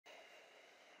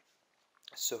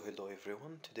So hello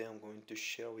everyone, today I'm going to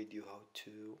share with you how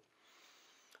to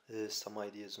some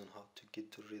ideas on how to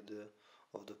get rid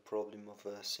of the problem of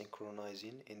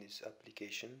synchronizing in this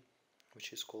application,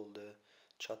 which is called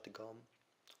chatgum,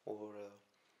 or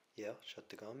yeah,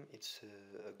 chatgum. It's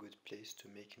a good place to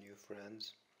make new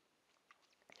friends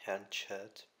and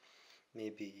chat,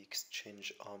 maybe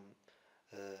exchange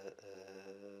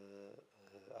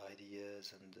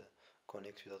ideas and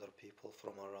connect with other people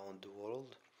from around the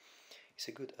world. It's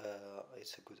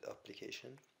a good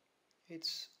application.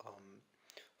 It's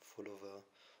full of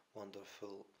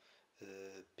wonderful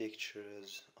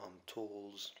pictures,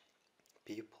 tools,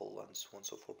 people, and so on and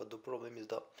so forth. But the problem is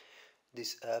that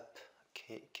this app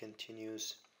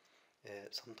continues,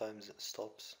 sometimes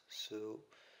stops. So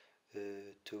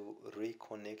to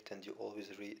reconnect, and you always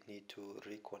need to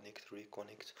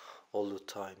reconnect all the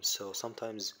time. So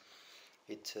sometimes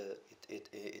it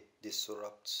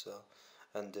disrupts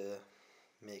and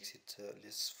makes it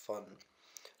less fun.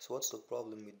 So what's the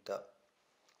problem with that?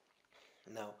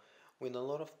 Now, when a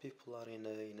lot of people are in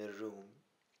a room,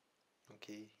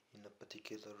 okay, in a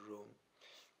particular room,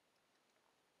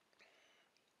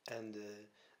 and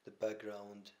the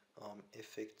background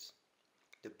effects,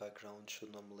 the background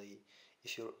should normally,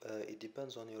 if you're, it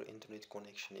depends on your internet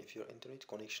connection. If your internet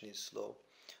connection is slow,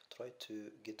 try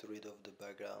to get rid of the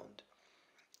background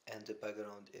and the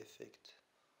background effect,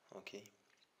 okay.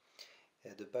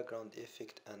 The background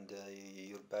effect and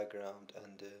your background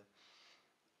and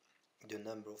the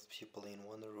number of people in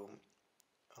one room,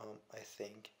 I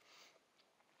think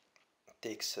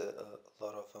takes a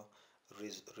lot of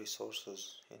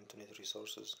resources, internet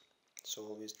resources. So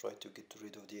always try to get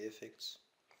rid of the effects,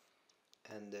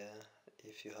 and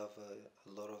if you have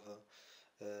a lot of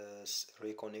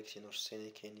reconnecting or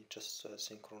syncing, just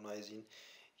synchronizing,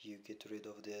 you get rid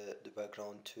of the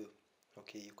background too.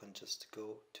 Okay, you can just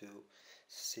go to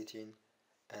setting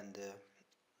and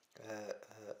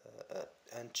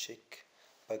check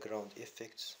background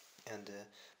effects and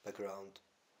background.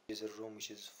 Is a room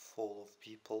which is full of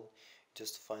people,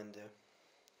 just find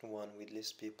one with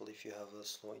less people if you have a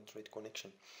slow internet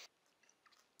connection.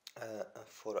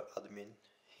 For admin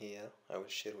here, I will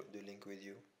share the link with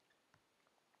you.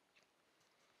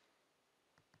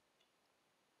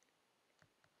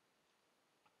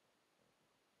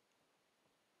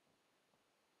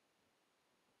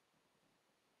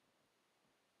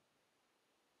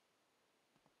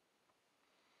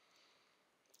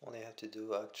 All I have to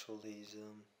do actually is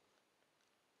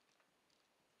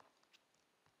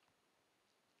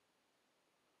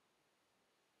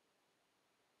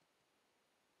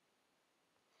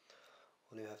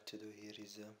all you have to do here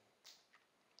is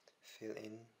fill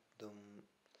in the,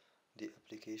 the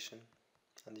application,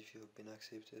 and if you have been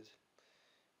accepted,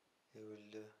 you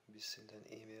will be sent an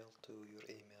email to your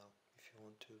email if you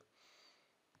want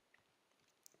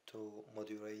to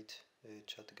moderate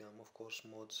chatgum. Of course,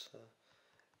 mods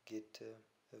get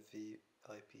a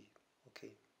VIP.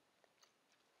 Okay.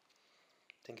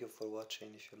 Thank you for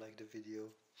watching. If you like the video,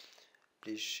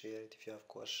 please share it. If you have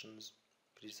questions,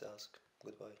 please ask.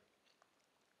 Goodbye.